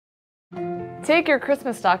Take your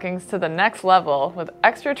Christmas stockings to the next level with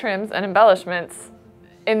extra trims and embellishments.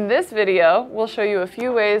 In this video, we'll show you a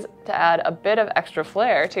few ways to add a bit of extra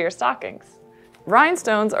flair to your stockings.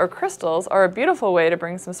 Rhinestones or crystals are a beautiful way to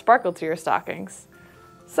bring some sparkle to your stockings.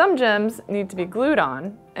 Some gems need to be glued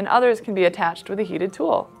on, and others can be attached with a heated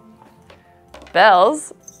tool.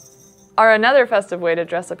 Bells are another festive way to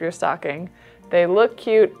dress up your stocking. They look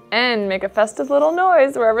cute and make a festive little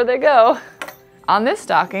noise wherever they go. On this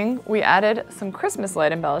stocking, we added some Christmas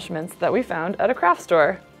light embellishments that we found at a craft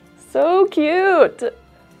store. So cute!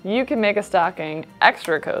 You can make a stocking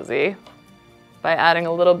extra cozy by adding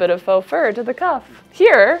a little bit of faux fur to the cuff.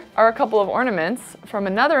 Here are a couple of ornaments from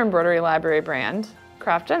another Embroidery Library brand,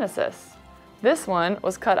 Craft Genesis. This one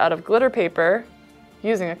was cut out of glitter paper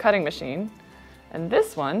using a cutting machine, and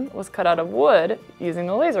this one was cut out of wood using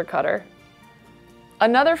a laser cutter.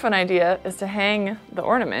 Another fun idea is to hang the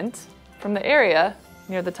ornament from the area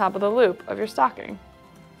near the top of the loop of your stocking.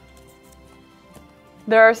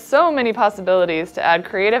 There are so many possibilities to add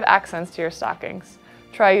creative accents to your stockings.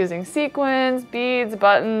 Try using sequins, beads,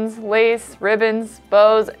 buttons, lace, ribbons,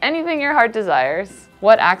 bows, anything your heart desires.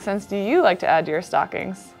 What accents do you like to add to your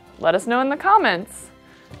stockings? Let us know in the comments.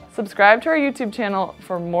 Subscribe to our YouTube channel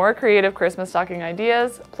for more creative Christmas stocking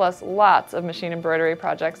ideas, plus lots of machine embroidery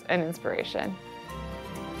projects and inspiration.